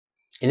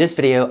In this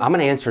video, I'm going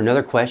to answer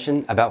another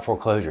question about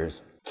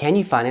foreclosures. Can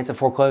you finance a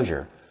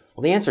foreclosure?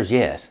 Well, the answer is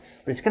yes,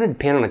 but it's going to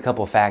depend on a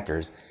couple of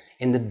factors.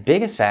 And the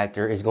biggest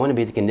factor is going to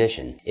be the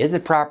condition. Is the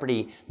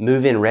property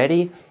move-in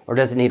ready or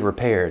does it need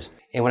repairs?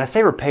 And when I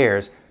say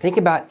repairs, think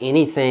about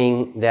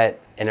anything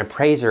that an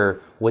appraiser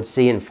would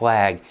see and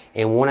flag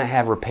and want to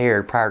have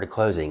repaired prior to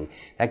closing.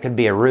 That could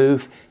be a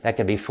roof, that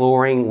could be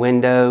flooring,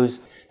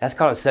 windows. That's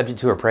called a subject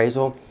to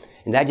appraisal.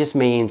 And that just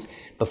means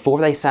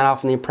before they sign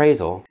off on the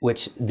appraisal,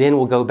 which then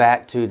will go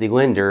back to the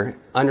lender,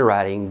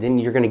 underwriting, then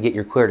you're going to get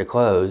your clear to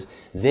close,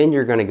 then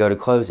you're going to go to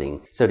closing.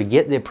 So to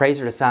get the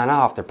appraiser to sign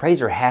off, the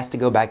appraiser has to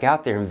go back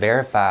out there and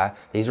verify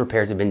these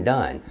repairs have been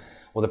done.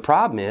 Well, the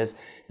problem is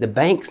the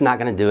bank's not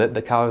going to do it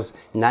because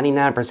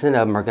 99%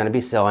 of them are going to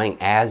be selling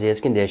as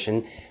is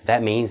condition.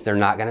 That means they're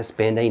not going to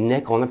spend a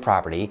nickel on the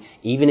property.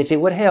 Even if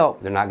it would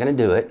help, they're not going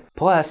to do it.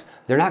 Plus,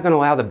 they're not going to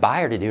allow the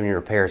buyer to do any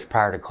repairs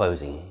prior to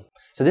closing.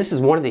 So this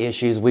is one of the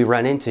issues we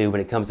run into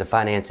when it comes to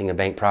financing a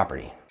bank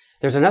property.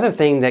 There's another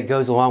thing that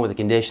goes along with the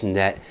condition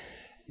that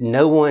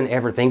no one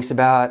ever thinks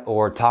about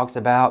or talks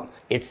about.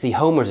 It's the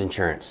homeowners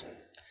insurance.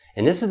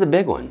 And this is a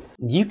big one.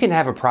 You can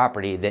have a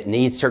property that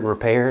needs certain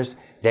repairs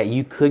that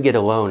you could get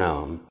a loan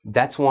on.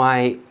 That's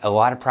why a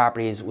lot of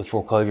properties with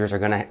foreclosures are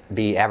going to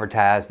be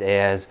advertised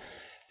as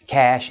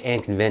cash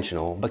and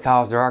conventional,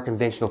 because there are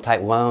conventional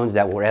type loans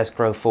that will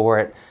escrow for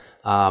it.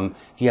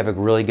 If you have a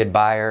really good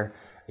buyer,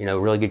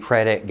 really good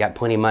credit, got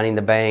plenty of money in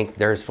the bank,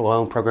 there's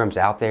loan programs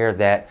out there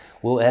that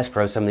will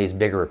escrow some of these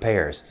bigger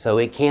repairs. So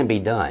it can be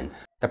done.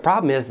 The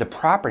problem is the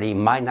property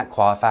might not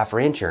qualify for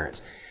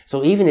insurance.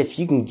 So even if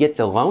you can get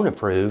the loan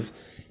approved,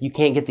 you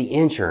can't get the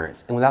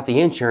insurance. And without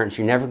the insurance,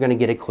 you're never going to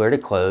get a clear to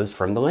close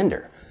from the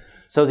lender.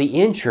 So the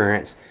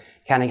insurance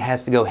kind of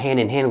has to go hand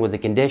in hand with the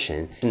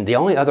condition. And the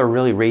only other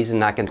really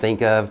reason I can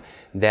think of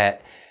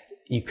that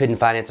you couldn't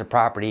finance a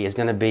property is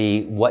going to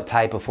be what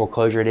type of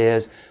foreclosure it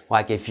is.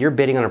 Like if you're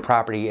bidding on a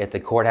property at the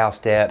courthouse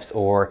steps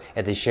or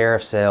at the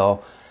sheriff's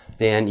sale,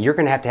 then you're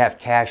going to have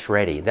cash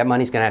ready. That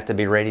money's going to have to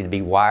be ready to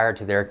be wired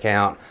to their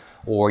account,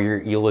 or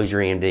you'll lose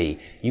your EMD.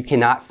 You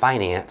cannot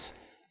finance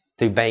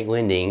through bank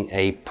lending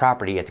a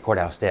property at the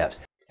courthouse steps.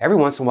 Every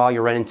once in a while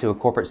you'll run into a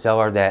corporate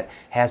seller that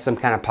has some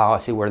kind of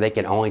policy where they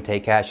can only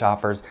take cash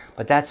offers,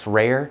 but that's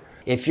rare.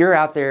 If you're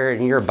out there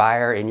and you're a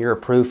buyer and you're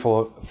approved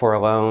for a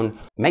loan,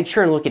 make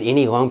sure and look at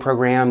any loan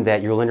program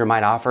that your lender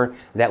might offer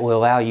that will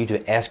allow you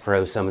to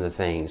escrow some of the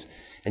things.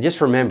 And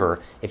just remember,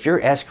 if you're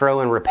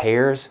escrowing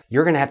repairs,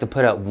 you're going to have to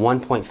put up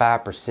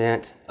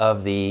 1.5%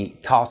 of the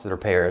cost of the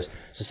repairs.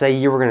 So say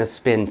you were going to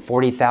spend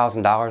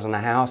 $40,000 on a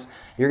house,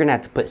 you're going to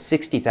have to put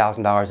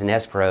 $60,000 in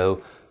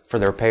escrow for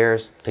the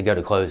repairs to go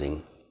to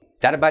closing.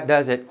 That about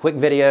does it. Quick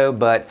video,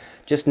 but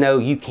just know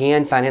you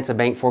can finance a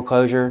bank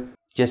foreclosure.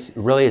 Just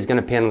really is going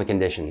to depend on the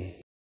condition.